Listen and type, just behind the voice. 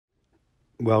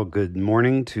Well, good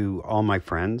morning to all my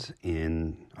friends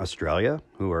in Australia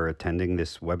who are attending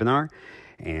this webinar,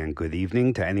 and good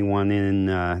evening to anyone in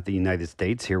the United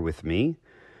States here with me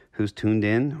who's tuned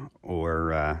in,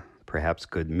 or perhaps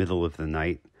good middle of the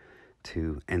night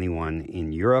to anyone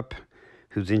in Europe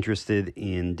who's interested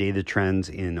in data trends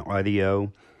in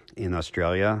audio in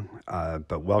Australia.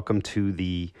 But welcome to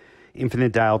the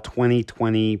Infinite Dial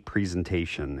 2020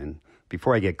 presentation. And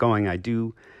before I get going, I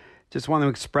do just want to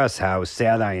express how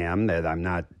sad I am that I'm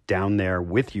not down there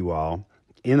with you all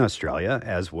in Australia,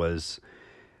 as was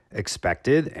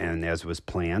expected and as was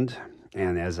planned,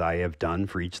 and as I have done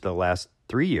for each of the last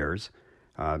 3 years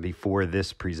before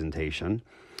this presentation.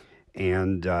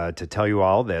 And to tell you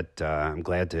all that I'm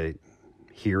glad to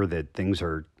hear that things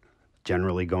are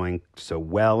generally going so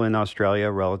well in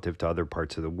Australia relative to other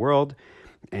parts of the world,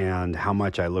 and how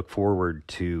much I look forward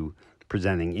to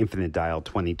presenting Infinite Dial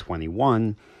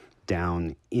 2021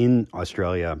 down in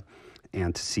Australia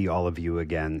and to see all of you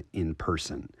again in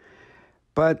person.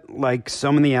 But like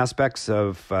so many aspects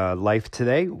of life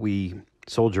today, we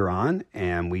soldier on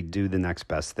and we do the next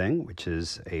best thing, which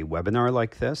is a webinar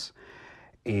like this.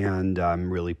 And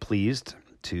I'm really pleased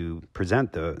to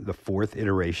present the fourth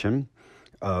iteration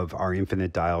of our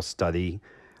Infinite Dial study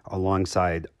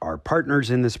alongside our partners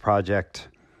in this project,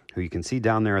 who you can see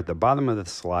down there at the bottom of the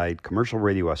slide: Commercial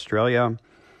Radio Australia,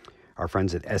 our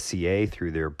friends at SCA through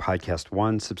their Podcast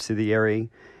One subsidiary,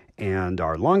 and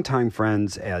our longtime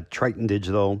friends at Triton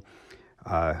Digital,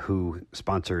 who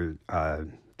sponsor the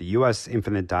U.S.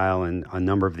 Infinite Dial and a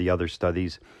number of the other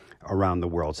studies around the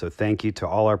world. So thank you to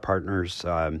all our partners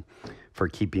for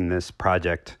keeping this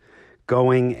project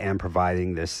going and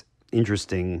providing this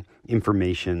interesting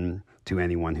information to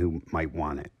anyone who might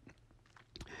want it.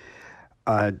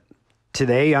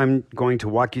 Today, I'm going to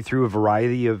walk you through a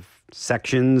variety of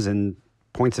sections and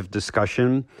points of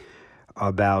discussion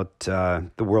about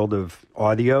the world of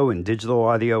audio and digital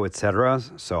audio, etc.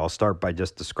 So I'll start by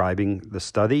just describing the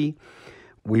study.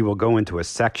 We will go into a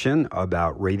section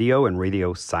about radio and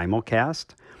radio simulcast,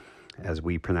 as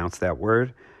we pronounce that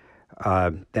word.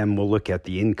 Then we'll look at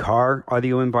the in-car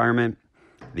audio environment,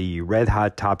 the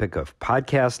red-hot topic of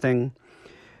podcasting,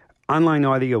 online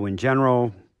audio in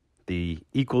general, the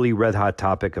equally red-hot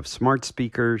topic of smart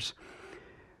speakers,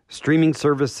 streaming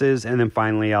services, and then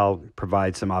finally I'll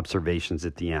provide some observations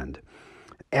at the end.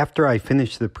 After I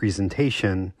finish the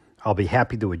presentation, I'll be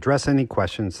happy to address any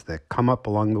questions that come up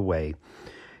along the way.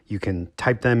 You can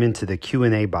type them into the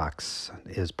Q&A box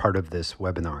as part of this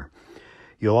webinar.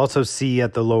 You'll also see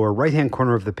at the lower right-hand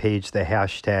corner of the page the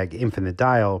hashtag Infinite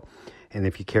Dial, and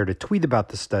if you care to tweet about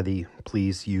the study,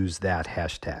 please use that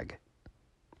hashtag.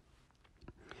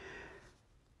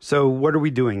 So what are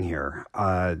we doing here?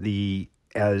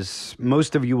 As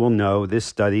most of you will know, this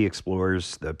study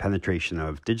explores the penetration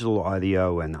of digital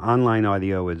audio and online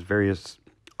audio as various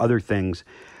other things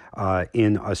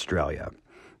in Australia.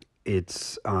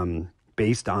 It's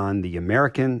based on the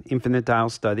American Infinite Dial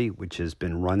study, which has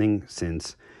been running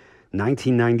since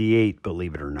 1998,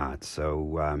 believe it or not.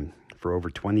 So for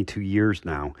over 22 years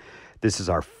now. This is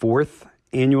our fourth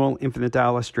annual Infinite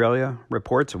Dial Australia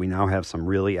report, so we now have some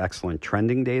really excellent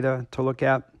trending data to look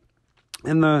at.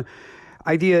 And the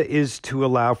idea is to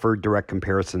allow for direct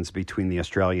comparisons between the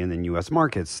Australian and U.S.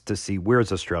 markets to see where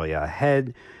is Australia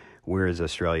ahead, where is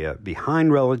Australia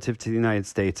behind relative to the United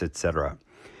States, etc.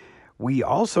 We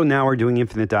also now are doing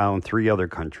Infinite Dial in 3 other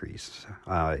countries,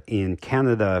 in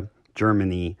Canada,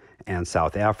 Germany, and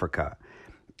South Africa.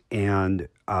 And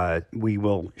we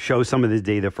will show some of the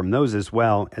data from those as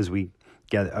well as we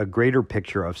get a greater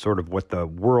picture of sort of what the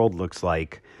world looks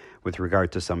like with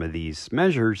regard to some of these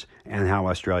measures and how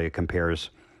Australia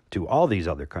compares to all these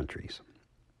other countries.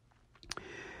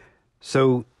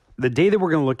 So the data we're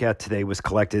going to look at today was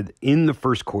collected in the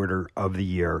first quarter of the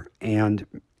year, and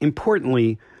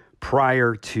importantly,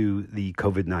 prior to the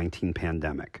COVID-19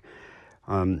 pandemic.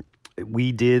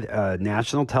 We did a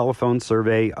national telephone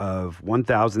survey of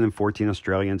 1,014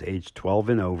 Australians aged 12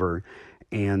 and over,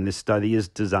 and this study is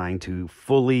designed to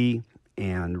fully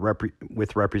and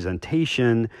with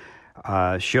representation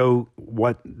show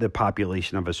what the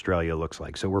population of Australia looks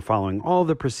like. So we're following all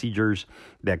the procedures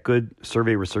that good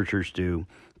survey researchers do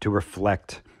to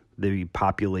reflect the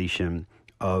population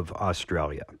of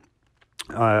Australia.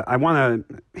 I want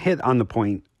to hit on the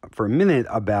point for a minute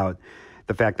about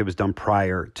the fact that it was done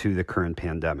prior to the current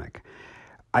pandemic.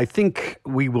 I think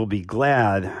we will be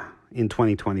glad in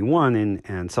 2021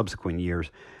 and subsequent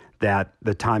years that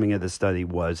the timing of the study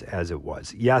was as it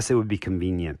was. Yes, it would be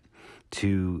convenient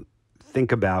to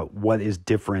think about what is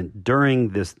different during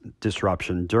this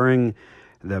disruption, during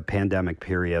the pandemic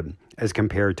period as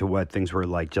compared to what things were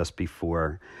like just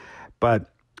before. But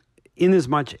in as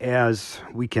much as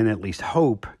we can at least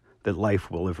hope that life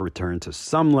will have returned to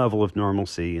some level of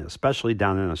normalcy, especially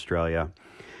down in Australia,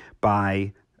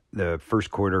 by the first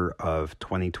quarter of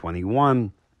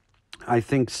 2021, I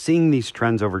think seeing these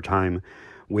trends over time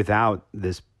without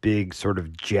this big sort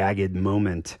of jagged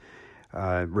moment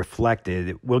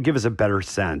reflected will give us a better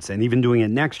sense. And even doing it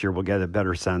next year, we'll get a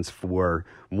better sense for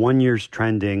 1 year's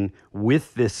trending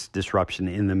with this disruption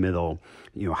in the middle.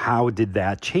 How did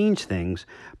that change things,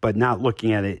 but not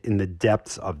looking at it in the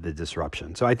depths of the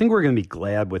disruption. So I think we're going to be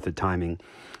glad with the timing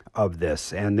of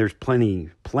this. And there's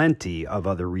plenty of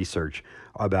other research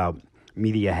about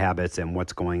media habits and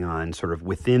what's going on sort of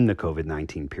within the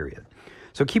COVID-19 period.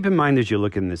 So keep in mind as you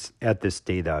look at this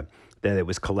data that it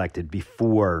was collected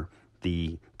before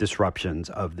the disruptions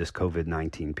of this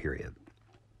COVID-19 period.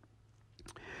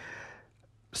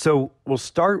 So we'll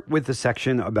start with the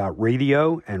section about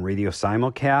radio and radio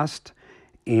simulcast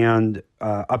and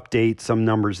update some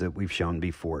numbers that we've shown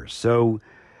before. So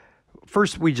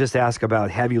first, we just ask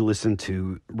about, have you listened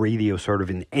to radio sort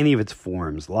of in any of its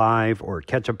forms, live or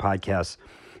catch-up podcasts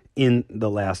in the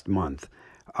last month?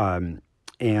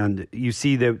 And you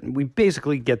see that we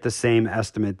basically get the same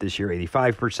estimate this year,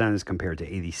 85% as compared to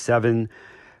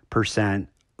 87%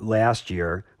 last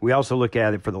year. We also look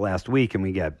at it for the last week and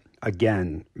we get,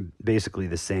 again, basically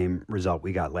the same result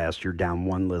we got last year, down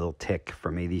one little tick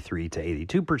from 83 to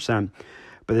 82%,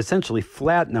 but essentially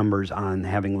flat numbers on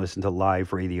having listened to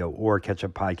live radio or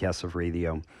catch-up podcasts of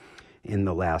radio in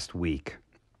the last week.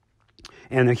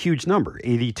 And a huge number,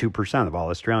 82% of all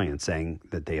Australians saying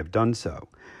that they have done so.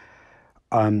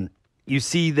 You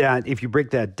see that if you break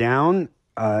that down,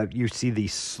 you see the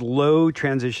slow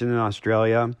transition in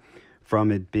Australia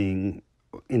from it being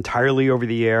entirely over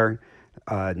the air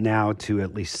now to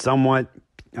at least somewhat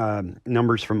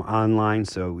numbers from online.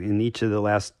 So in each of the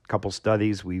last couple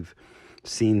studies, we've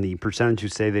seen the percentage who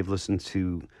say they've listened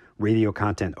to radio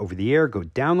content over the air go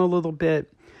down a little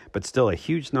bit, but still a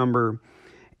huge number.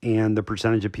 And the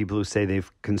percentage of people who say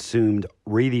they've consumed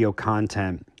radio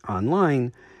content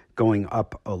online going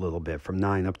up a little bit from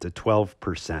 9 up to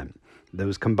 12%.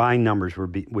 Those combined numbers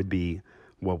would be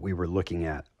what we were looking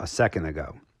at a second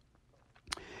ago.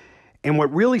 And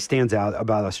what really stands out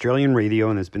about Australian radio,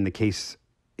 and has been the case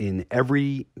in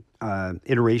every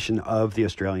iteration of the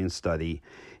Australian study,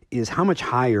 is how much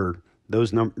higher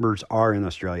those numbers are in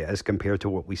Australia as compared to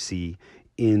what we see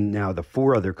in now the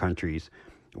 4 other countries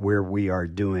where we are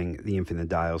doing the Infinite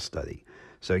Dial study.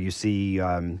 So you see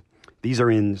these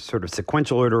are in sort of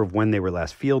sequential order of when they were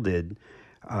last fielded.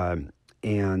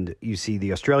 And you see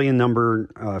the Australian number,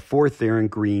 4th there in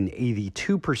green,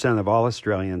 82% of all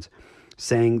Australians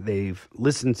saying they've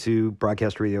listened to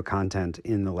broadcast radio content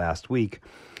in the last week.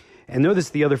 And notice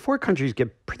the other 4 countries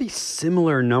get pretty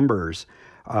similar numbers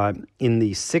in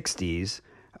the 60s,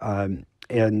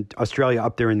 and Australia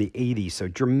up there in the 80s, so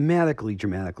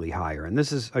dramatically higher. And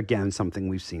this is, again, something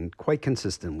we've seen quite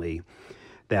consistently,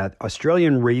 that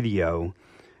Australian radio,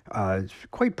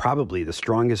 quite probably the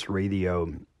strongest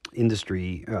radio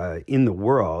industry in the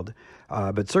world,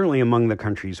 but certainly among the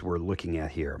countries we're looking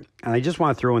at here. And I just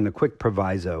want to throw in the quick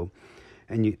proviso,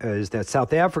 is that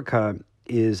South Africa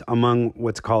is among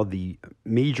what's called the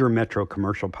major metro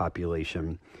commercial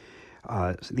population.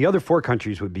 The other 4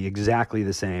 countries would be exactly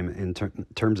the same in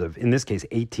terms of, in this case,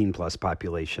 18 plus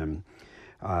population.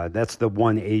 That's the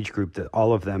one age group that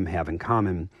all of them have in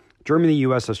common. Germany,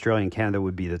 US, Australia, and Canada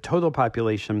would be the total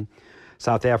population.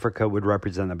 South Africa would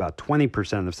represent about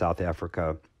 20% of South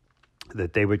Africa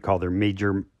that they would call their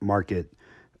major market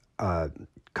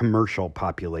commercial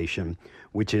population,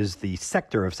 which is the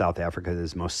sector of South Africa that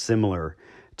is most similar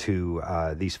to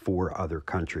these 4 other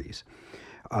countries.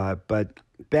 But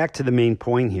back to the main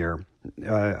point here,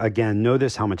 again,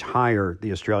 notice how much higher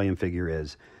the Australian figure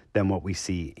is than what we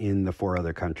see in the 4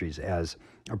 other countries as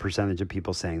a percentage of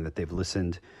people saying that they've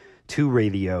listened to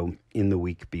radio in the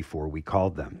week before we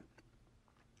called them.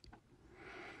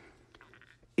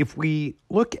 If we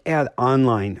look at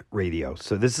online radio,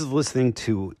 so this is listening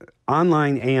to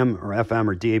online AM or FM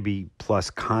or DAB plus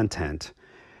content,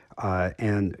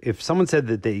 and if someone said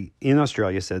that in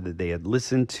Australia said that they had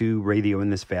listened to radio in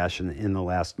this fashion in the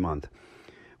last month,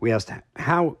 we asked,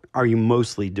 how are you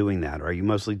mostly doing that? Are you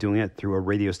mostly doing it through a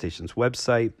radio station's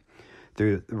website,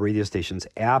 through the radio station's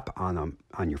app on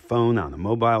your phone, on a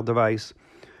mobile device,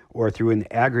 or through an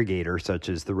aggregator such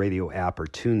as the radio app or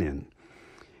TuneIn?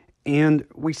 And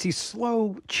we see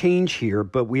slow change here,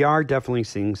 but we are definitely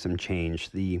seeing some change.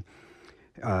 The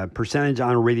Percentage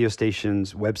on a radio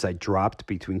station's website dropped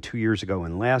between 2 years ago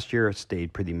and last year. It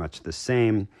stayed pretty much the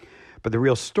same. But the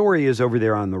real story is over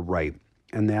there on the right,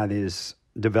 and that is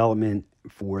development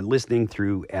for listening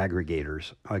through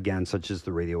aggregators, again, such as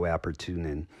the radio app or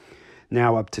TuneIn.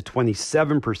 Now up to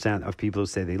 27% of people who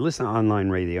say they listen to online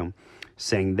radio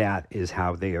saying that is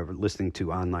how they are listening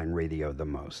to online radio the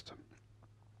most.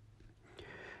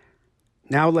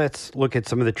 Now let's look at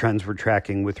some of the trends we're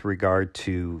tracking with regard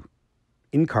to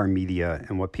in-car media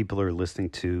and what people are listening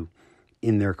to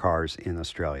in their cars in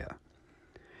Australia.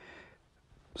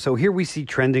 So here we see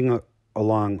trending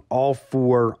along all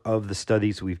 4 of the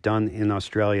studies we've done in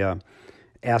Australia,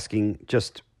 asking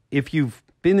just if you've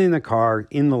been in a car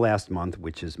in the last month,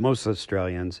 which is most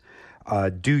Australians,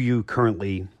 do you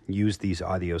currently use these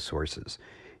audio sources?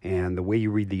 And the way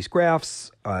you read these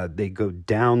graphs, they go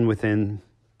down within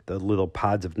the little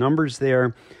pods of numbers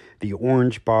there. The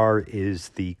orange bar is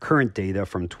the current data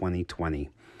from 2020.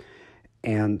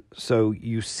 And so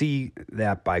you see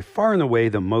that by far and away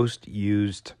the most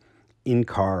used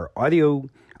in-car audio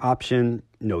option,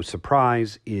 no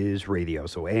surprise, is radio.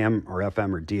 So AM or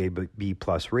FM or DAB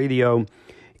plus radio,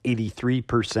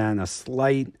 83%, a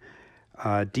slight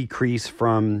decrease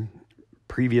from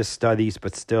previous studies,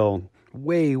 but still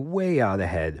way, way out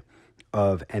ahead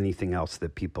of anything else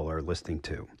that people are listening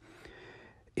to.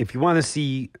 If you want to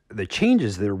see the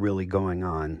changes that are really going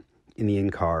on in the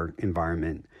in-car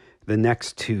environment, the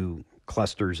next 2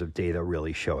 clusters of data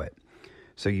really show it.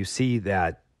 So you see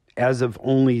that as of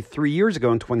only 3 years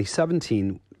ago in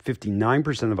 2017,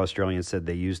 59% of Australians said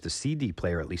they used a CD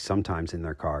player at least sometimes in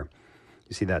their car.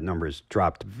 You see that number has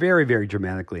dropped very, very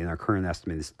dramatically, and our current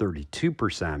estimate is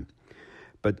 32%.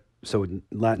 But so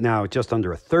now just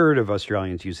under a third of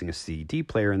Australians using a CD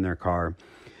player in their car.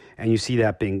 And you see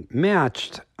that being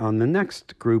matched on the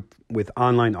next group with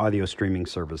online audio streaming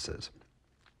services.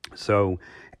 So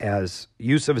as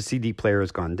use of a CD player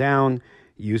has gone down,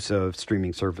 use of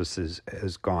streaming services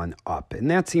has gone up. And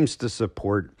that seems to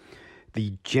support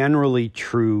the generally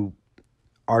true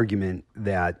argument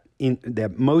that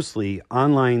that mostly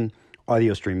online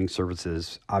audio streaming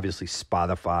services, obviously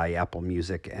Spotify, Apple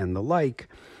Music, and the like,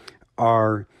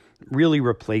 are really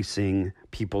replacing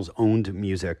people's owned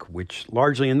music, which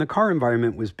largely in the car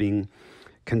environment was being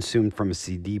consumed from a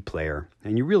CD player.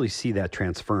 And you really see that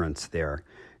transference there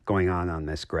going on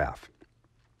this graph.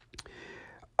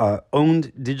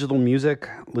 Owned digital music,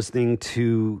 listening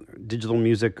to digital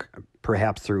music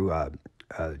perhaps through a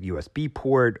USB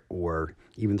port or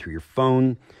even through your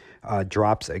phone,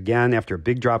 drops again after a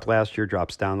big drop last year,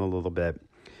 drops down a little bit.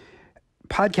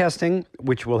 Podcasting,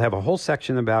 which we'll have a whole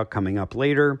section about coming up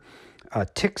later,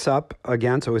 ticks up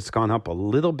again, so it's gone up a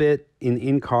little bit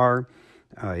in-car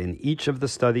in each of the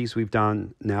studies we've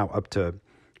done, now up to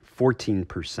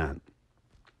 14%.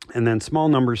 And then small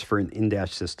numbers for an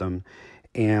in-dash system,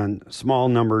 and small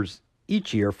numbers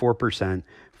each year, 4%,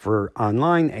 for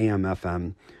online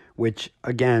AM/FM, which,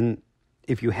 again,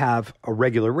 if you have a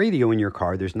regular radio in your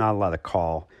car, there's not a lot of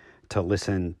call to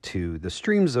listen to the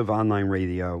streams of online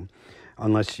radio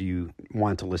unless you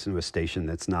want to listen to a station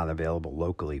that's not available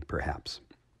locally, perhaps.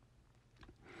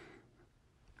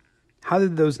 How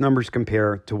did those numbers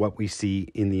compare to what we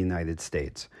see in the United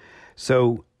States?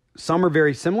 So some are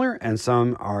very similar and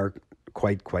some are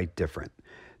quite different.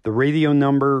 The radio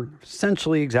number,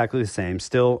 essentially exactly the same,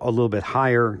 still a little bit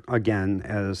higher, again,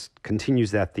 as continues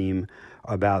that theme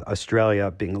about Australia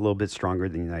being a little bit stronger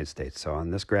than the United States. So on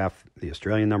this graph, the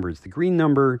Australian number is the green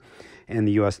number, and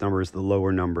the U.S. number is the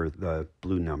lower number, the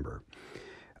blue number.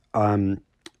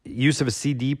 Use of a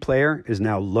CD player is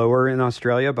now lower in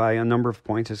Australia by a number of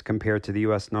points as compared to the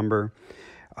U.S. number.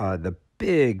 The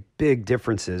big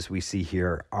differences we see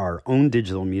here are own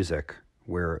digital music,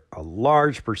 where a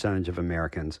large percentage of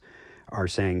Americans are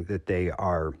saying that they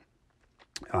are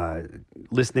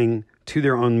listening to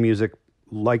their own music,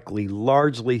 likely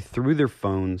largely through their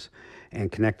phones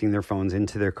and connecting their phones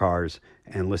into their cars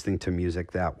and listening to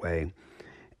music that way.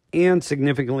 And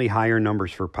significantly higher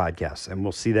numbers for podcasts. And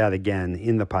we'll see that again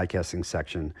in the podcasting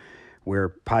section, where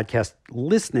podcast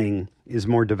listening is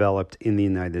more developed in the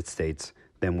United States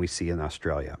than we see in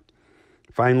Australia.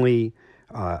 Finally,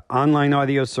 online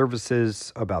audio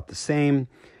services, about the same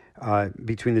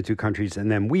between the two countries.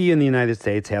 And then we in the United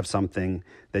States have something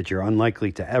that you're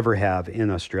unlikely to ever have in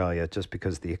Australia, just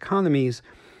because the economies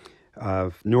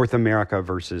of North America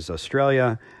versus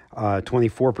Australia,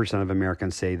 24% of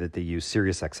Americans say that they use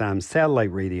SiriusXM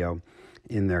satellite radio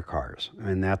in their cars.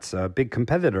 And that's a big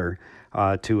competitor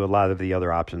to a lot of the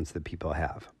other options that people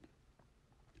have.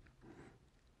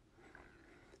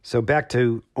 So back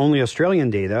to only Australian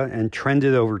data and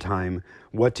trended over time.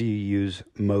 What do you use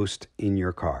most in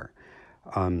your car?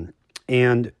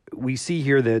 And we see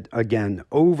here that, again,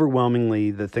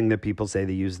 overwhelmingly, the thing that people say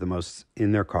they use the most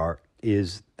in their car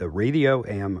is the radio,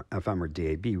 AM, FM, or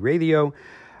DAB radio.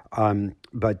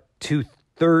 But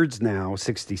 2/3 now,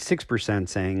 66%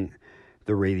 saying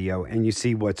the radio. And you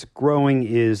see what's growing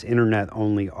is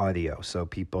internet-only audio. So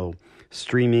people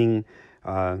streaming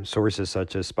sources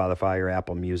such as Spotify or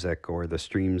Apple Music, or the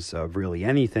streams of really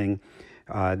anything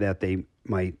that they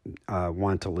might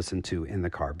want to listen to in the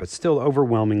car. But still,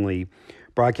 overwhelmingly,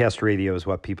 broadcast radio is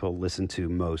what people listen to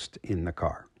most in the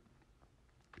car.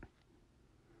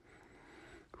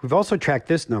 We've also tracked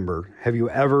this number. Have you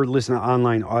ever listened to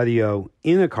online audio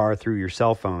in a car through your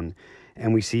cell phone?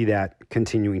 And we see that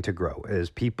continuing to grow as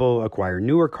people acquire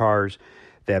newer cars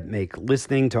that make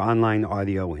listening to online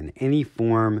audio in any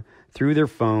form through their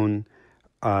phone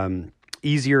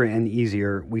easier and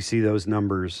easier. We see those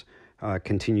numbers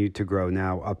continue to grow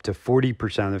now, up to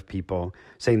 40% of people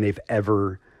saying they've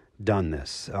ever done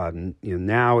this.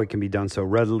 Now it can be done so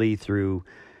readily through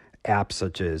apps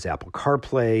such as Apple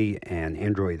CarPlay and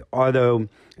Android Auto,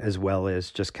 as well as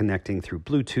just connecting through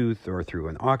Bluetooth or through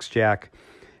an aux jack.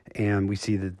 And we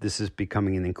see that this is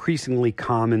becoming an increasingly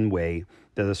common way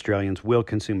that Australians will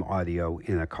consume audio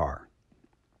in a car.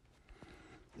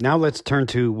 Now let's turn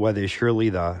to what is surely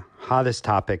the hottest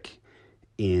topic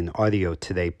in audio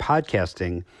today,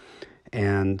 podcasting,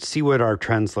 and see what our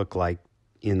trends look like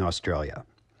in Australia.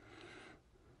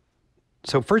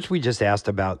 So first, we just asked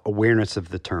about awareness of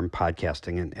the term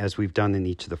podcasting, and as we've done in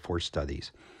each of the 4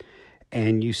 studies.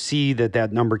 And you see that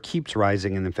that number keeps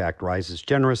rising, and in fact rises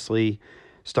generously,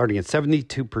 starting at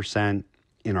 72%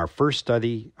 in our first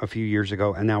study a few years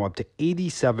ago, and now up to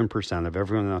 87% of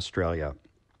everyone in Australia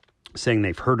saying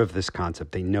they've heard of this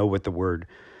concept. They know what the word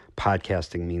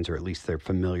podcasting means, or at least they're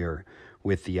familiar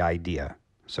with the idea.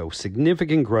 So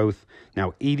significant growth,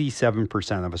 now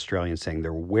 87% of Australians saying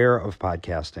they're aware of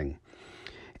podcasting.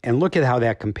 And look at how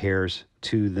that compares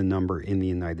to the number in the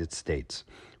United States.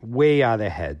 Way out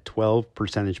ahead, 12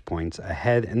 percentage points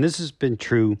ahead. And this has been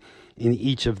true in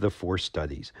each of the 4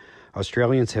 studies.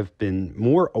 Australians have been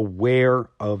more aware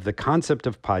of the concept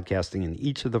of podcasting in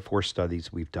each of the 4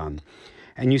 studies we've done.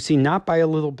 And you see, not by a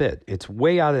little bit. It's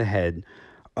way out ahead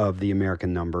of the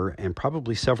American number, and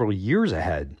probably several years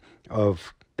ahead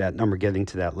of that number getting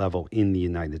to that level in the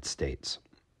United States.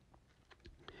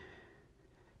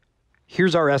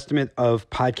 Here's our estimate of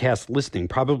podcast listening,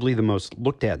 probably the most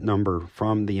looked at number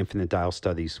from the infinite dial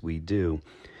studies we do.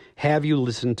 Have you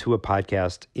listened to a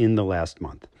podcast in the last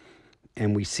month?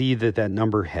 And we see that that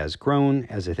number has grown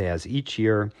as it has each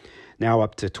year, now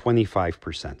up to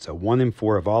 25%. So 1 in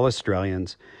 4 of all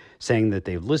Australians saying that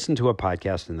they've listened to a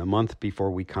podcast in the month before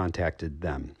we contacted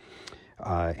them.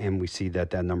 And we see that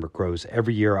that number grows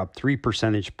every year, up 3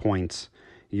 percentage points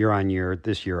year on year,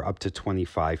 this year up to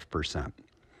 25%.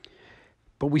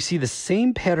 But we see the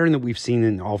same pattern that we've seen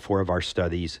in all 4 of our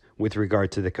studies with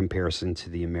regard to the comparison to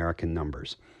the American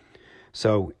numbers.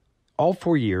 So all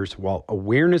 4 years, while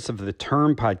awareness of the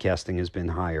term podcasting has been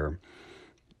higher,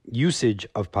 usage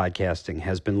of podcasting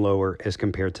has been lower as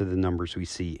compared to the numbers we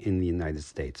see in the United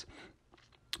States.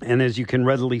 And as you can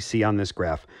readily see on this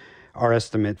graph, our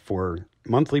estimate for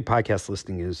monthly podcast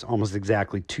listening is almost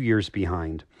exactly 2 years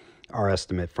behind our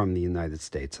estimate from the United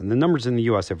States. And the numbers in the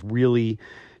U.S. have really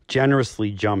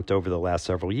generously jumped over the last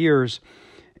several years.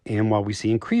 And while we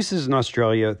see increases in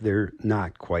Australia, they're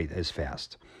not quite as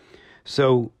fast.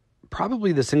 So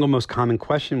probably the single most common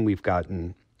question we've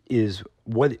gotten is,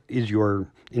 what is your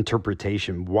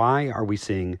interpretation? Why are we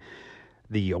seeing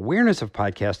the awareness of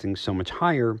podcasting so much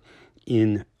higher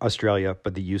in Australia,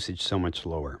 but the usage so much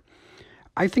lower?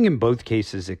 I think in both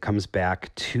cases, it comes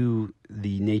back to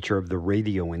the nature of the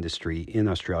radio industry in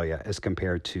Australia as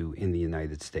compared to in the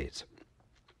United States.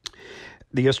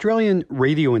 The Australian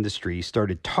radio industry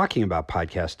started talking about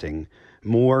podcasting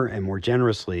more and more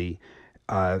generously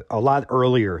a lot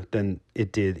earlier than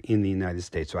it did in the United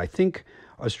States. So I think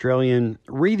Australian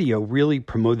radio really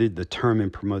promoted the term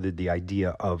and promoted the idea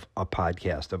of a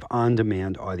podcast, of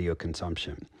on-demand audio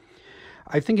consumption.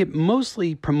 I think it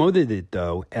mostly promoted it,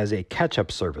 though, as a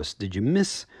catch-up service. Did you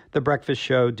miss the breakfast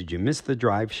show? Did you miss the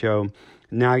drive show?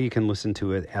 Now you can listen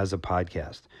to it as a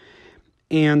podcast.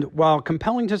 And while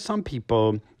compelling to some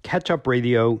people, catch-up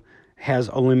radio has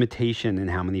a limitation in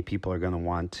how many people are going to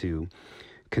want to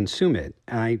consume it.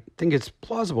 And I think it's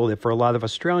plausible that for a lot of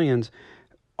Australians,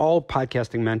 all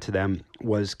podcasting meant to them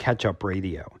was catch-up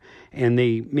radio. And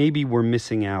they maybe were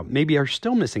missing out, maybe are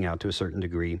still missing out to a certain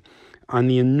degree, on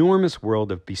the enormous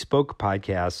world of bespoke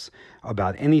podcasts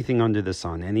about anything under the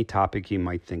sun, any topic you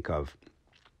might think of,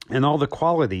 and all the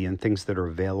quality and things that are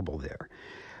available there.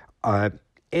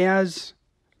 As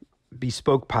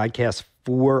bespoke podcasts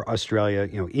for Australia,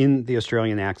 in the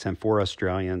Australian accent for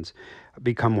Australians,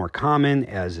 become more common,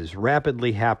 as is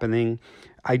rapidly happening,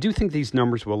 I do think these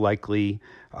numbers will likely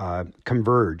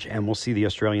converge, and we'll see the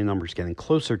Australian numbers getting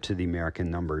closer to the American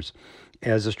numbers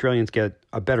as Australians get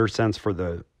a better sense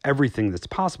for everything that's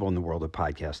possible in the world of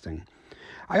podcasting.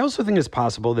 I also think it's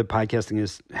possible that podcasting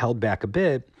is held back a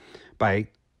bit by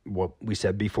what we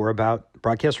said before about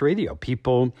broadcast radio.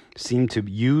 People seem to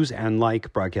use and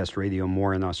like broadcast radio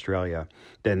more in Australia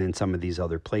than in some of these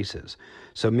other places.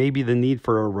 So maybe the need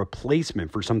for a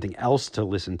replacement, for something else to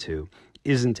listen to,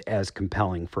 isn't as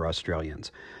compelling for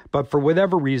Australians. But for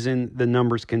whatever reason, the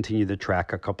numbers continue to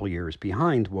track a couple years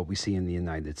behind what we see in the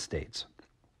United States.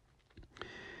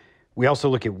 We also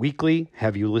look at weekly.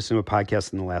 Have you listened to a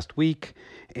podcast in the last week?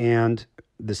 And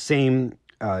the same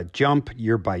jump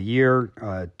year by year,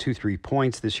 2-3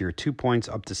 points. This year, 2 points,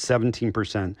 up to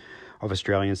 17% of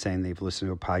Australians saying they've listened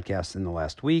to a podcast in the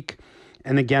last week.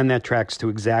 And again, that tracks to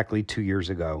exactly 2 years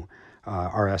ago,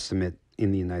 our estimate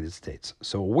in the United States.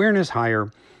 So awareness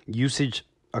higher, usage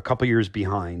a couple years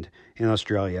behind in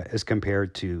Australia as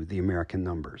compared to the American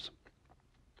numbers.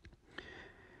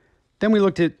 Then we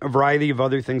looked at a variety of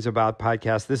other things about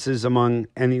podcasts. This is among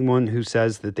anyone who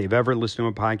says that they've ever listened to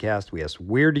a podcast. We asked,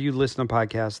 where do you listen to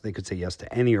podcasts? They could say yes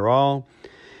to any or all.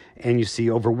 And you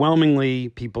see overwhelmingly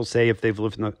people say if they've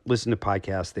listened to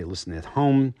podcasts, they listen at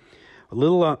home. A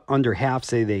little under half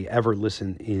say they ever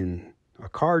listen in a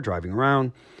car driving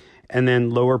around. And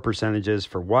then lower percentages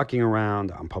for walking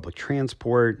around, on public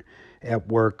transport, at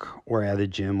work, or at a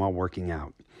gym while working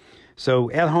out.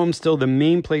 So at home, still the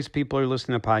main place people are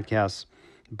listening to podcasts,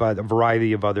 but a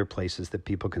variety of other places that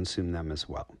people consume them as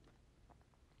well.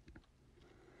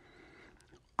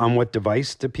 On what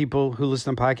device do people who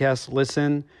listen to podcasts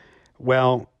listen?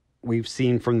 Well, we've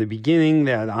seen from the beginning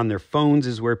that on their phones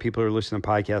is where people are listening to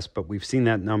podcasts, but we've seen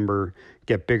that number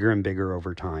get bigger and bigger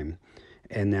over time.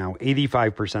 And now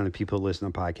 85% of people who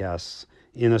listen to podcasts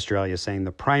in Australia saying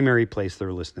the primary place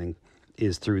they're listening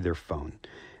is through their phone.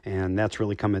 And that's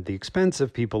really come at the expense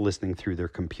of people listening through their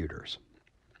computers.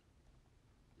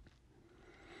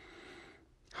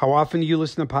 How often do you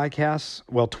listen to podcasts?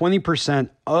 Well, 20%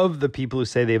 of the people who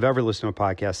say they've ever listened to a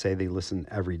podcast say they listen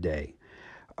every day.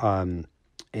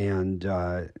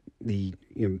 Another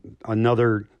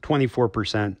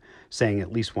 24% saying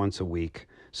at least once a week.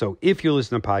 So if you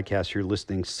listen to podcasts, you're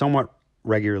listening somewhat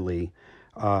regularly,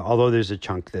 although there's a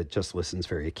chunk that just listens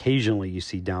very occasionally, you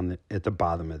see down at the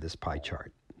bottom of this pie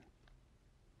chart.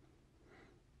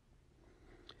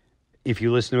 If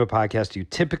you listen to a podcast, you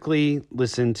typically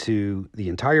listen to the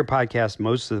entire podcast.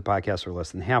 Most of the podcasts are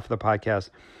less than half of the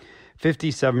podcast.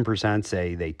 57%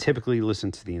 say they typically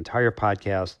listen to the entire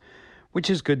podcast, which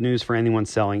is good news for anyone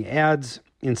selling ads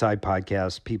inside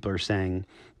podcasts. People are saying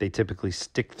they typically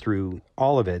stick through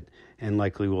all of it and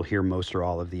likely will hear most or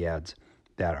all of the ads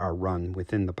that are run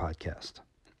within the podcast.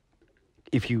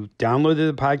 If you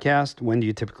downloaded the podcast, when do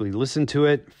you typically listen to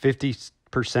it?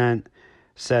 50%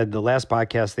 said the last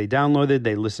podcast they downloaded,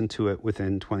 they listened to it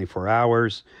within 24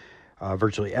 hours.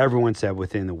 Virtually everyone said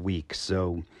within a week.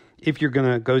 So if you're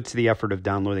going to go to the effort of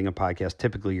downloading a podcast,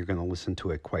 typically you're going to listen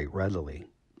to it quite readily.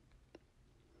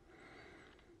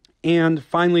 And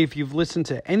finally, if you've listened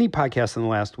to any podcast in the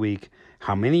last week,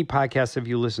 how many podcasts have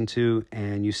you listened to?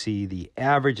 And you see the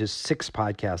average is 6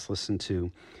 podcasts listened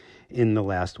to in the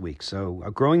last week. So a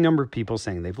growing number of people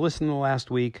saying they've listened in the last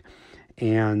week,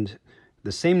 and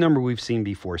the same number we've seen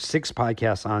before, 6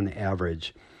 podcasts on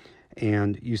average.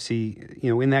 And you see,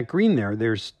 in that green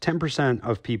there's 10%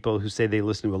 of people who say they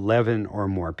listen to 11 or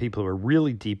more, people who are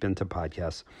really deep into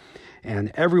podcasts.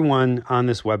 And everyone on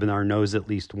this webinar knows at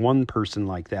least one person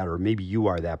like that, or maybe you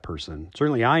are that person.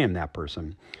 Certainly I am that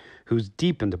person who's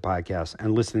deep into podcasts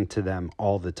and listening to them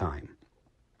all the time.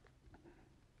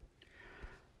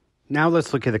 Now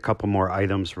let's look at a couple more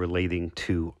items relating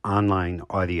to online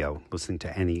audio, listening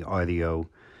to any audio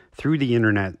through the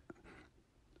internet,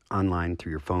 online through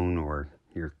your phone or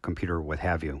your computer or what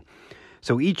have you.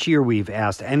 So each year we've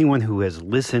asked anyone who has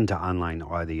listened to online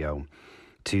audio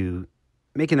to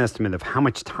make an estimate of how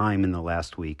much time in the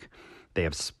last week they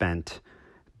have spent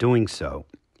doing so.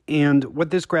 And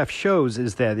what this graph shows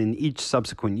is that in each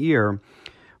subsequent year,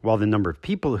 while the number of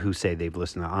people who say they've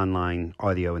listened to online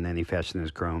audio in any fashion has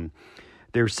grown,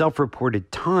 their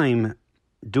self-reported time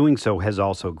doing so has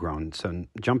also grown. So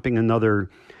jumping another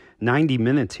 90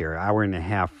 minutes here, hour and a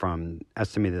half, from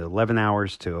estimated 11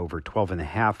 hours to over 12 and a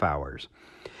half hours.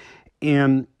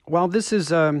 And while this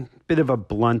is a bit of a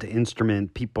blunt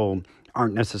instrument, people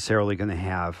aren't necessarily going to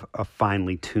have a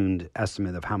finely tuned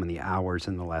estimate of how many hours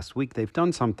in the last week they've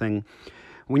done something.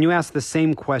 When you ask the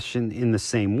same question in the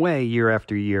same way year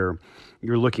after year,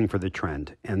 you're looking for the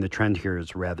trend. And the trend here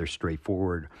is rather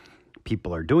straightforward.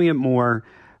 People are doing it more,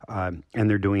 and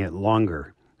they're doing it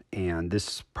longer. And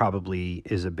this probably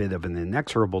is a bit of an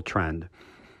inexorable trend.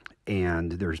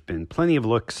 And there's been plenty of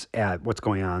looks at what's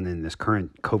going on in this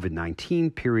current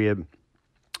COVID-19 period.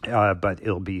 But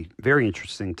it'll be very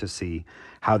interesting to see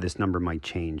how this number might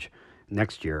change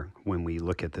next year when we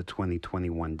look at the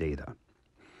 2021 data.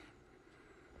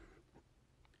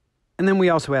 And then we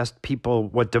also asked people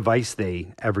what device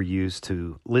they ever used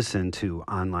to listen to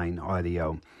online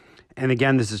audio. And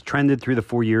again, this has trended through the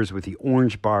 4 years with the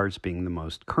orange bars being the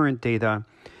most current data.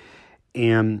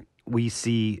 And we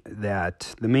see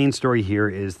that the main story here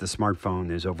is the smartphone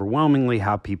is overwhelmingly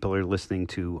how people are listening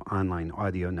to online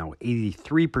audio. Now,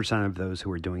 83% of those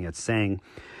who are doing it saying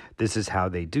this is how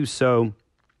they do so,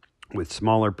 with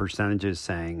smaller percentages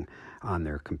saying on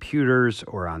their computers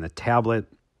or on a tablet.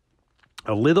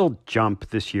 A little jump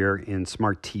this year in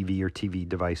smart TV or TV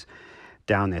device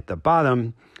down at the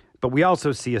bottom, but we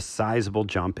also see a sizable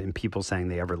jump in people saying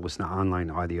they ever listen to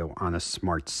online audio on a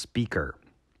smart speaker.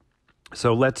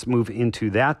 So let's move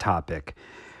into that topic,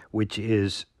 which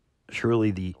is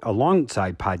surely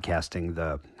alongside podcasting,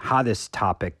 the hottest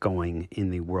topic going in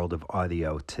the world of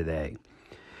audio today.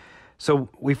 So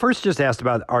we first just asked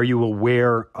about, are you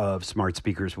aware of smart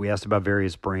speakers? We asked about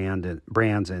various brands,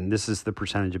 and this is the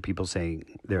percentage of people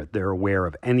saying they're aware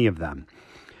of any of them.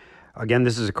 Again,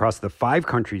 this is across the 5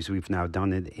 countries we've now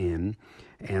done it in,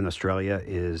 and Australia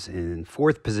is in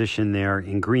 4th position there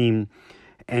in green.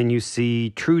 And you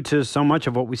see, true to so much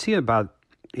of what we see about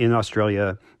in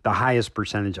Australia, the highest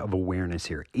percentage of awareness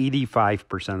here.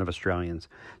 85% of Australians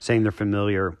saying they're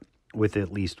familiar with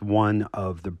at least one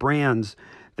of the brands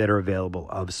that are available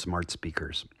of smart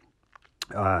speakers.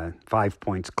 5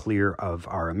 points clear of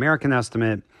our American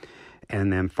estimate,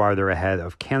 and then farther ahead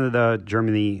of Canada,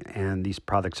 Germany, and these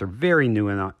products are very new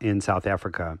in South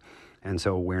Africa, and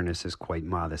so awareness is quite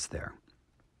modest there.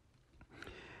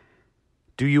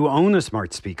 Do you own a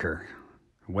smart speaker?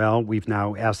 Well, we've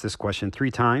now asked this question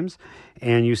 3 times,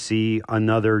 and you see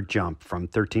another jump from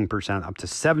 13% up to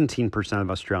 17% of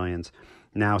Australians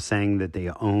now saying that they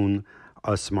own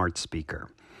a smart speaker.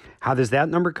 How does that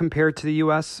number compare to the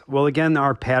U.S.? Well, again,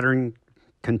 our pattern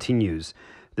continues.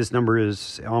 This number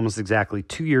is almost exactly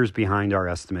 2 years behind our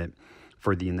estimate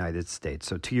for the United States.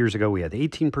 So 2 years ago, we had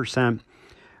 18%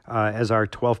 as our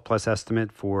 12-plus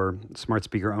estimate for smart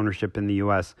speaker ownership in the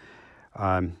U.S.,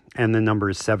 and the number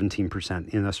is 17%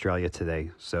 in Australia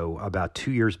today, so about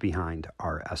 2 years behind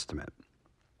our estimate.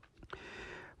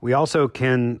 We also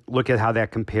can look at how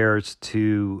that compares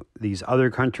to these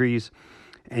other countries,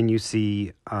 and you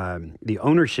see the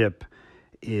ownership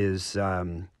is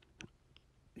in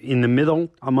the middle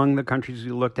among the countries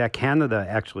we looked at. Canada,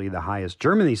 actually the highest.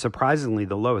 Germany, surprisingly,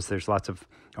 the lowest. There's lots of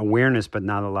awareness, but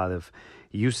not a lot of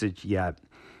usage yet.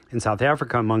 In South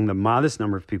Africa, among the modest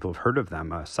number of people who've heard of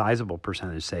them, a sizable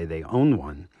percentage say they own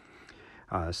one.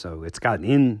 So it's gotten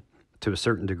in to a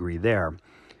certain degree there.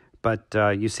 But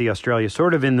you see Australia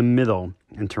sort of in the middle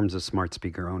in terms of smart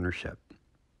speaker ownership.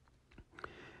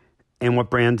 And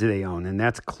what brand do they own? And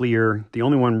that's clear. The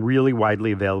only one really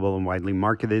widely available and widely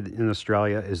marketed in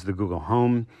Australia is the Google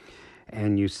Home.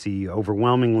 And you see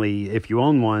overwhelmingly, if you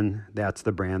own one, that's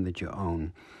the brand that you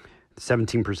own.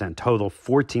 17% total,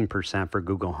 14% for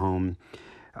Google Home.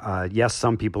 Yes,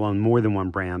 some people own more than one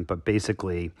brand, but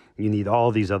basically you need all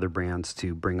these other brands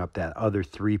to bring up that other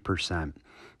 3%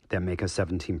 that make a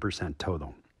 17%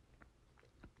 total.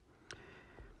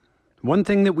 One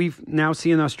thing that we've now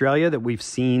seen in Australia that we've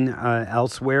seen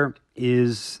elsewhere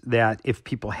is that if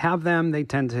people have them, they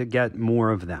tend to get more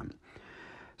of them.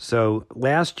 So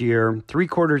last year,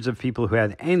 3/4 of people who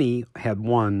had any had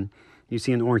one. You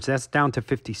see in orange, that's down to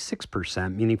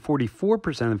 56%, meaning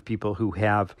 44% of people who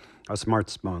have a smart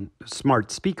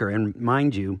speaker. And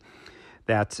mind you,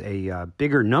 that's a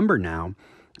bigger number now.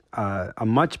 A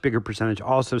much bigger percentage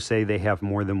also say they have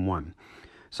more than one.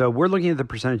 So we're looking at the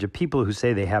percentage of people who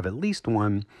say they have at least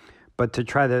one, but to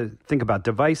try to think about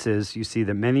devices, you see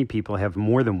that many people have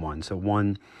more than one. So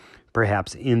one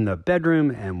perhaps in the bedroom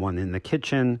and one in the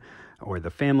kitchen or the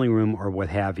family room or what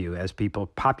have you, as people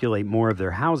populate more of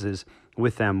their houses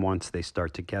with them once they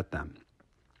start to get them.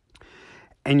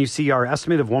 And you see our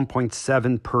estimate of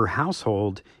 1.7 per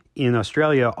household in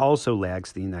Australia also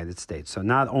lags the United States. So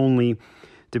not only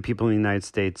do people in the United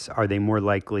States, are they more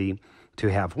likely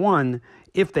to have one,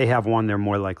 if they have one, they're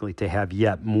more likely to have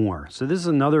yet more. So this is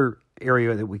another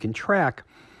area that we can track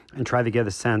and try to get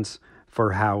a sense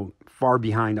for how far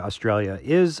behind Australia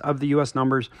is of the U.S.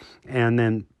 numbers, and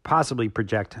then possibly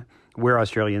project where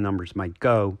Australian numbers might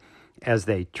go as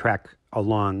they track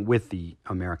along with the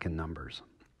American numbers.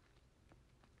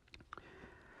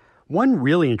 One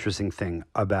really interesting thing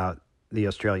about the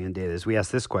Australian data is we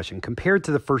asked this question: compared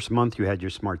to the first month you had your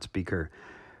smart speaker,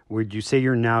 would you say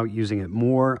you're now using it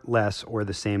more, less, or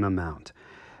the same amount?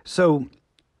 So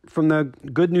from the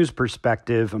good news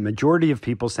perspective, a majority of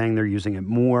people saying they're using it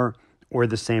more or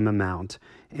the same amount,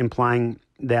 implying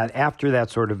that after that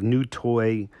sort of new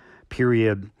toy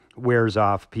period wears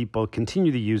off, people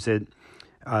continue to use it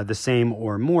the same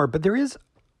or more. But there is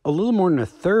a little more than a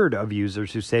third of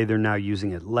users who say they're now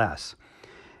using it less.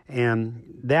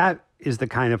 And that is the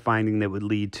kind of finding that would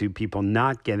lead to people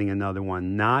not getting another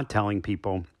one, not telling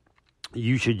people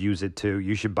you should use it too,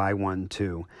 you should buy one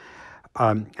too.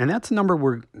 And that's a number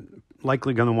we're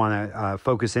likely going to want to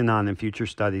focus in on in future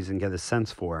studies and get a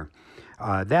sense for.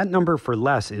 That number for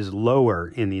less is lower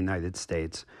in the United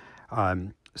States.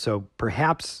 So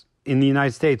perhaps in the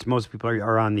United States, most people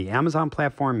are on the Amazon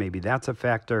platform. Maybe that's a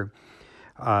factor.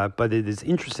 But it is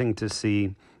interesting to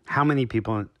see how many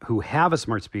people who have a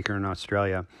smart speaker in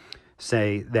Australia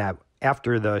say that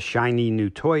after the shiny new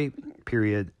toy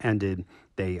period ended,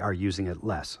 they are using it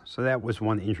less. So that was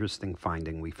one interesting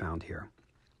finding we found here.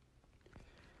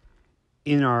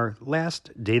 In our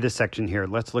last data section here,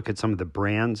 let's look at some of the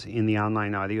brands in the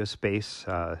online audio space,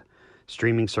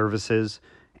 streaming services,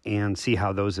 and see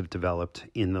how those have developed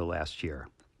in the last year.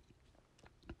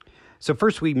 So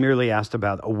first, we merely asked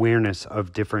about awareness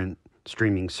of different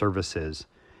streaming services.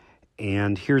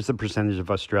 And here's the percentage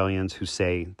of Australians who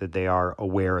say that they are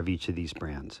aware of each of these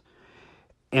brands.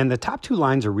 And the top two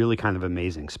lines are really kind of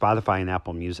amazing, Spotify and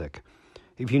Apple Music.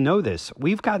 If you know this,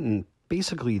 we've gotten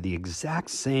basically the exact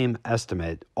same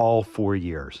estimate all 4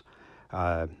 years.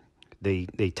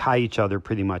 They tie each other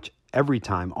pretty much every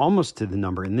time, almost to the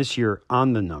number, and this year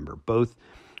on the number, both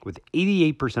with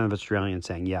 88% of Australians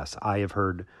saying, yes, I have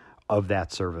heard of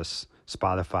that service,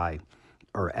 Spotify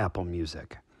or Apple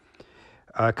Music.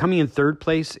 Coming in third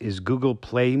place is Google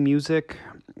Play Music.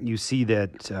 You see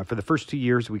that for the first 2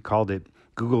 years, we called it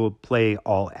Google Play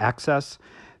All Access.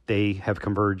 They have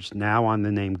converged now on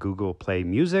the name Google Play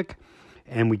Music,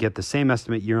 and we get the same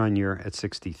estimate year on year at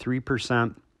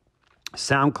 63%.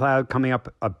 SoundCloud coming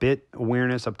up a bit,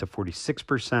 awareness up to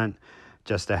 46%,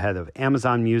 just ahead of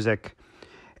Amazon Music.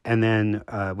 And then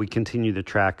we continue to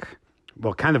track,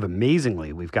 well, kind of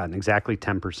amazingly, we've gotten exactly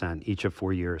 10% each of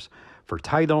 4 years for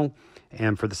Tidal.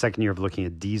 And for the second year of looking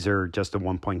at Deezer, just a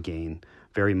 1-point gain,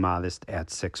 very modest at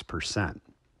 6%.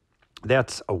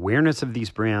 That's awareness of these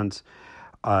brands.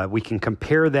 We can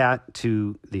compare that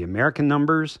to the American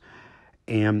numbers,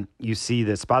 and you see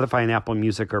that Spotify and Apple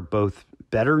Music are both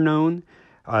better known.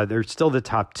 They're still the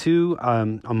top two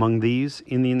among these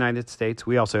in the United States.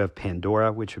 We also have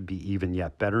Pandora, which would be even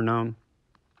yet better known.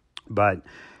 But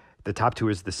the top two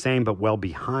is the same, but well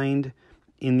behind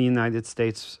in the United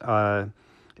States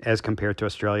as compared to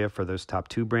Australia for those top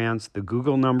two brands. The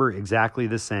Google number, exactly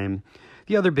the same.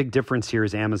 The other big difference here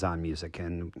is Amazon Music,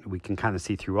 and we can kind of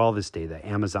see through all this data.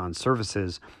 Amazon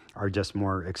services are just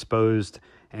more exposed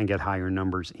and get higher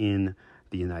numbers in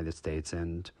the United States,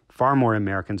 and far more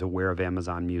Americans aware of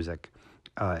Amazon Music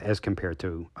as compared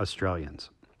to Australians.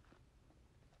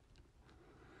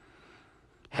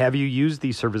 Have you used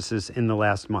these services in the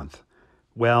last month?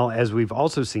 Well, as we've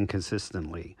also seen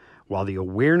consistently, while the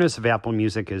awareness of Apple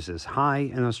Music is as high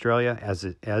in Australia as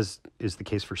is the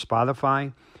case for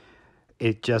Spotify,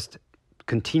 it just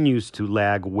continues to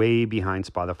lag way behind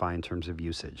Spotify in terms of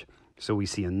usage. So we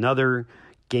see another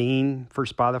gain for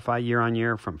Spotify year on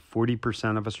year from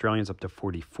 40% of Australians up to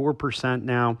 44%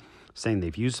 now, saying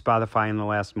they've used Spotify in the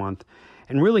last month.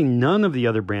 And really none of the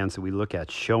other brands that we look at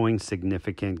showing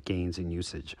significant gains in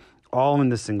usage, all in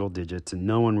the single digits and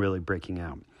no one really breaking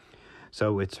out.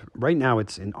 So right now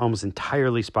it's almost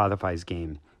entirely Spotify's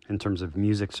game in terms of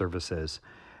music services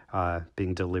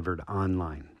being delivered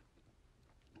online.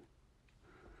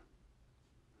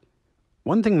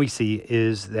 One thing we see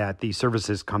is that these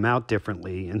services come out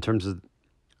differently in terms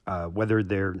of whether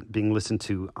they're being listened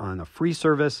to on a free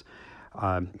service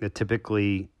that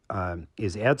typically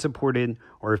is ad-supported,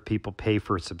 or if people pay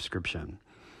for a subscription.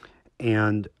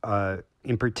 And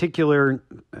in particular,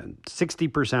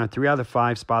 60%, 3 out of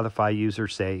 5 Spotify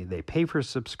users say they pay for a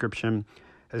subscription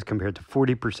as compared to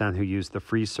 40% who use the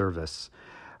free service.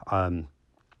 And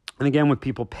again, when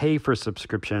people pay for a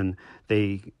subscription,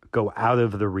 they go out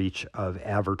of the reach of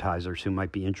advertisers who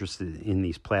might be interested in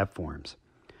these platforms.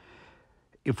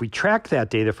 if we track that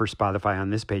data for Spotify on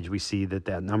this page, we see that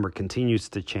that number continues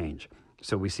to change.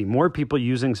 So we see more people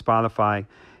using Spotify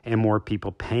and more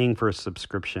people paying for a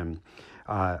subscription,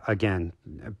 again,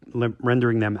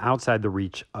 rendering them outside the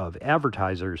reach of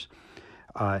advertisers.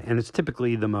 And it's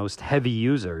typically the most heavy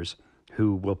users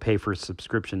who will pay for a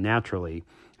subscription naturally.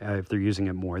 If they're using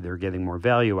it more, they're getting more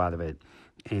value out of it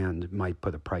and might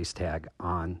put a price tag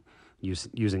on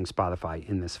using Spotify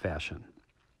in this fashion.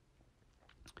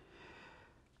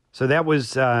 So that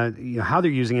was how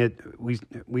they're using it.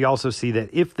 We also see that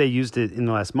if they used it in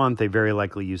the last month, they very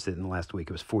likely used it in the last week.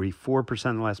 It was 44%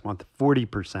 in the last month,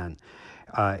 40%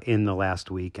 in the last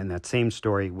week. And that same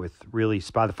story with really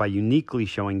Spotify uniquely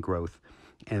showing growth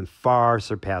and far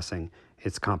surpassing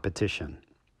its competition.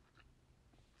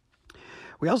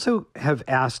 We also have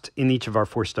asked in each of our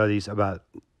 4 studies about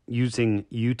using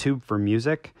YouTube for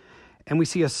music. And we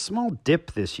see a small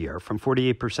dip this year from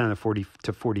 48%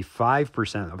 to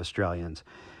 45% of Australians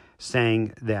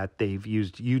saying that they've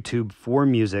used YouTube for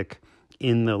music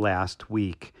in the last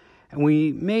week. And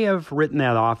we may have written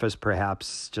that off as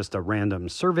perhaps just a random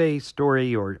survey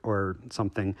story or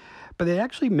something, but it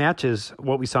actually matches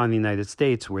what we saw in the United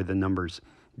States where the numbers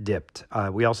dipped.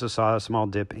 We also saw a small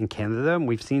dip in Canada, and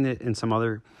we've seen it in some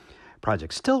other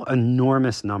projects. Still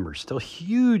enormous numbers, still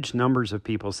huge numbers of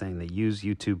people saying they use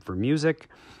YouTube for music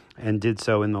and did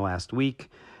so in the last week.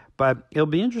 But it'll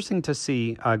be interesting to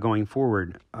see going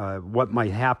forward what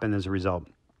might happen as a result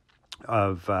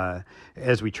of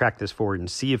as we track this forward and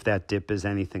see if that dip is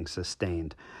anything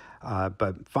sustained.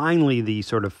 But finally, the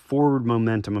sort of forward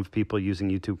momentum of people using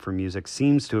YouTube for music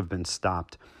seems to have been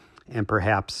stopped. And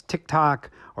perhaps TikTok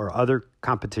or other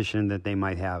competition that they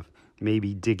might have may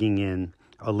be digging in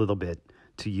a little bit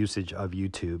to usage of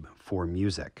YouTube for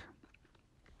music.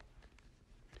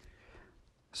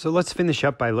 So let's finish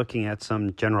up by looking at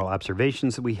some general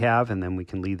observations that we have, and then we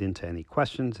can lead into any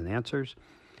questions and answers.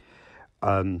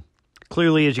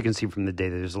 Clearly, as you can see from the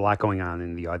data, there's a lot going on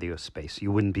in the audio space.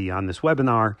 You wouldn't be on this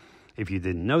webinar if you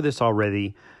didn't know this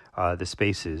already. The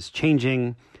space is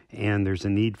changing, and there's a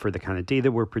need for the kind of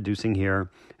data we're producing here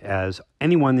as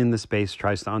anyone in the space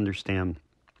tries to understand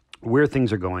where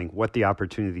things are going, what the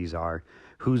opportunities are,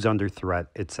 who's under threat,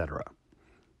 etc.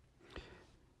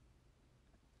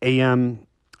 AM,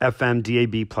 FM,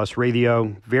 DAB plus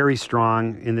radio, very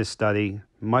strong in this study,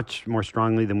 much more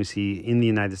strongly than we see in the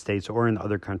United States or in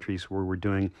other countries where we're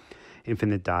doing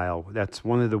infinite dial. That's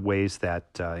one of the ways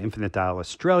that Infinite Dial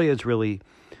Australia has really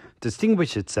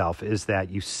distinguished itself, is that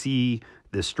you see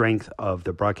the strength of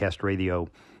the broadcast radio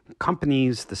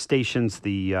companies, the stations,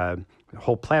 the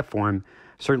whole platform,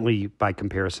 certainly by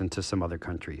comparison to some other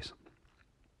countries.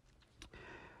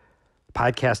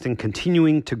 Podcasting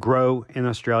continuing to grow in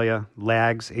Australia,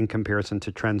 lags in comparison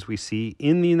to trends we see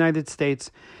in the United States,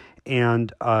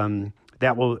 and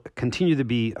that will continue to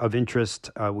be of interest.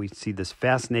 We see this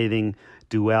fascinating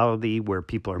duality where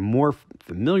people are more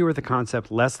familiar with the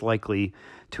concept, less likely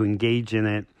to engage in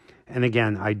it. And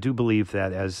again, I do believe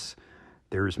that as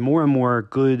there's more and more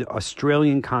good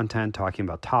Australian content talking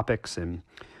about topics and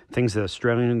things that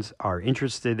Australians are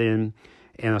interested in,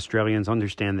 and Australians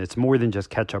understand that it's more than just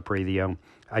catch-up radio,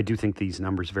 I do think these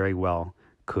numbers very well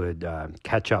could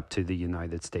catch up to the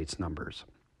United States numbers.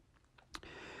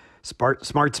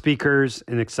 Smart speakers,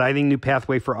 an exciting new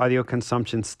pathway for audio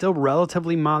consumption, still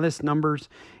relatively modest numbers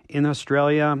in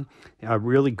Australia.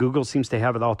 Really, Google seems to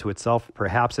have it all to itself.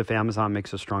 Perhaps if Amazon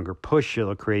makes a stronger push,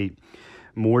 it'll create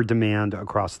more demand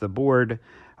across the board.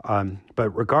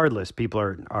 But regardless,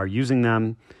 people are using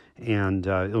them, and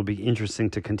it'll be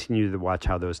interesting to continue to watch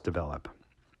how those develop.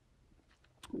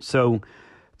 So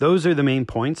those are the main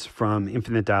points from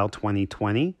Infinite Dial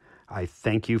 2020. I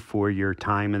thank you for your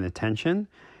time and attention,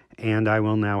 and I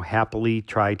will now happily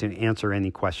try to answer any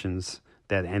questions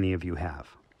that any of you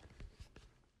have.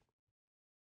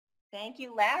 Thank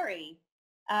you, Larry.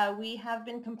 We have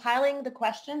been compiling the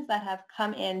questions that have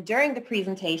come in during the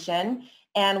presentation,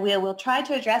 and we will try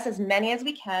to address as many as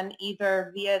we can,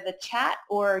 either via the chat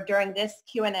or during this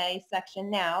Q&A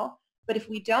section now. But if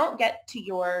we don't get to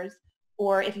yours,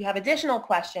 or if you have additional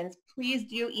questions, please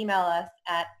do email us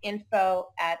at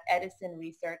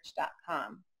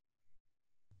info@edisonresearch.com.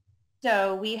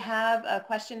 So we have a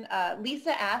question.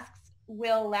 Lisa asks,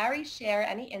 will Larry share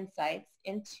any insights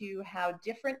into how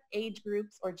different age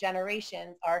groups or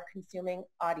generations are consuming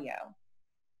audio?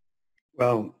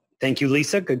 Well, thank you,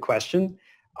 Lisa. Good question.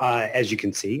 As you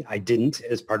can see, I didn't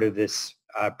as part of this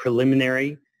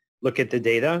preliminary look at the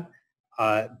data.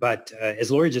 But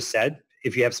as Laura just said,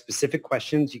 if you have specific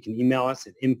questions, you can email us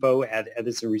at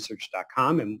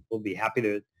info@edisonresearch.com, and we'll be happy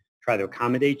to try to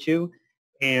accommodate you.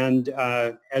 And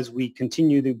as we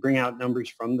continue to bring out numbers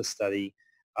from the study,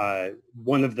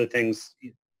 one of the things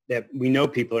that we know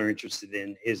people are interested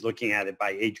in is looking at it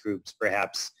by age groups,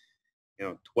 perhaps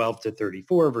 12 to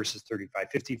 34 versus 35,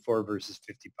 54 versus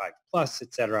 55 plus,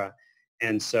 et cetera.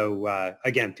 And so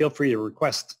again, feel free to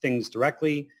request things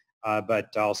directly,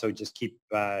 but also just keep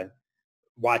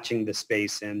watching the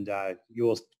space, and you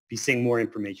will be seeing more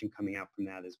information coming out from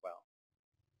that as well.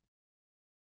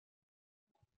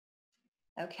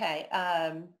 Okay.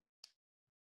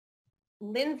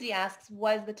 Lindsay asks,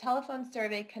 was the telephone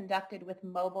survey conducted with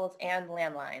mobiles and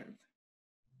landlines?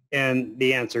 And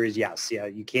the answer is yes. Yeah,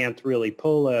 you can't really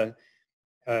pull a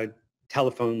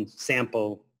telephone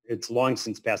sample. It's long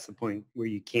since past the point where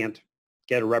you can't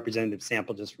get a representative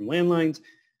sample just from landlines.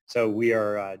 So we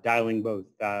are dialing both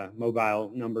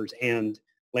mobile numbers and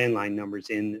landline numbers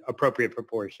in appropriate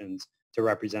proportions to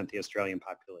represent the Australian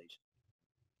population.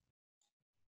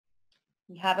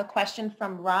 We have a question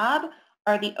from Rob.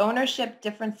 Are the ownership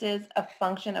differences a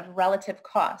function of relative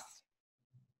costs?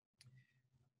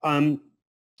 I'm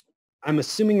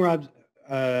assuming Rob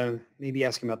may be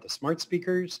asking about the smart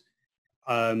speakers.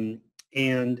 And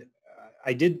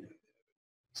I did,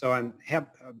 so I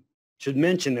should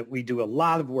mention that we do a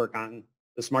lot of work on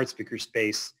the smart speaker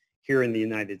space here in the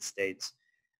United States.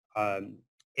 And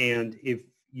if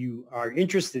you are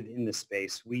interested in this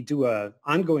space, we do an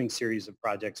ongoing series of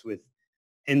projects with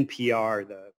NPR,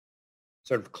 the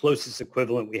sort of closest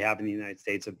equivalent we have in the United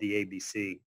States of the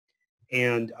ABC.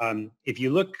 And if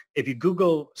you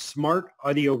Google Smart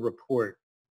Audio Report,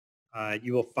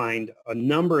 you will find a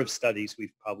number of studies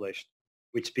we've published,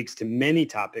 which speaks to many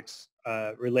topics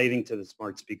relating to the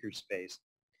smart speaker space,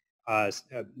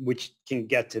 which can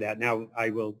get to that. Now, I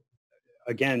will,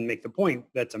 again, make the point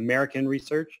that's American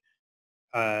research,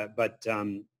 but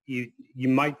you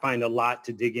might find a lot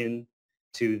to dig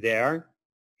into there,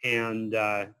 and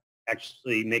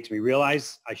actually makes me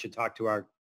realize I should talk to our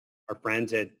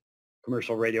friends at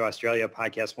Commercial Radio Australia,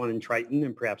 Podcast One, and Triton,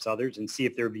 and perhaps others, and see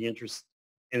if there would be interest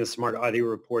in a Smart Audio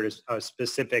Report, a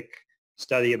specific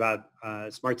study about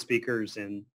smart speakers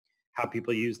and how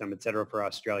people use them, et cetera, for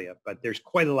Australia. But there's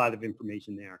quite a lot of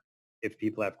information there if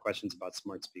people have questions about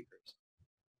smart speakers.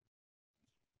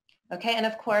 Okay, and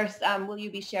of course, will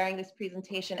you be sharing this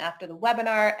presentation after the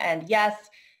webinar? And yes,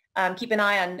 keep an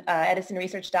eye on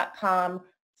edisonresearch.com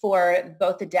for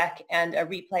both the deck and a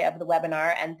replay of the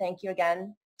webinar. And thank you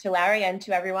again to Larry and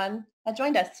to everyone that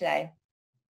joined us today.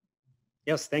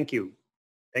 Yes, thank you.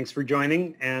 Thanks for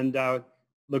joining. And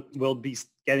look, we'll be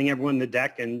getting everyone the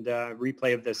deck and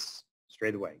replay of this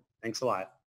straight away. Thanks a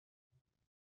lot.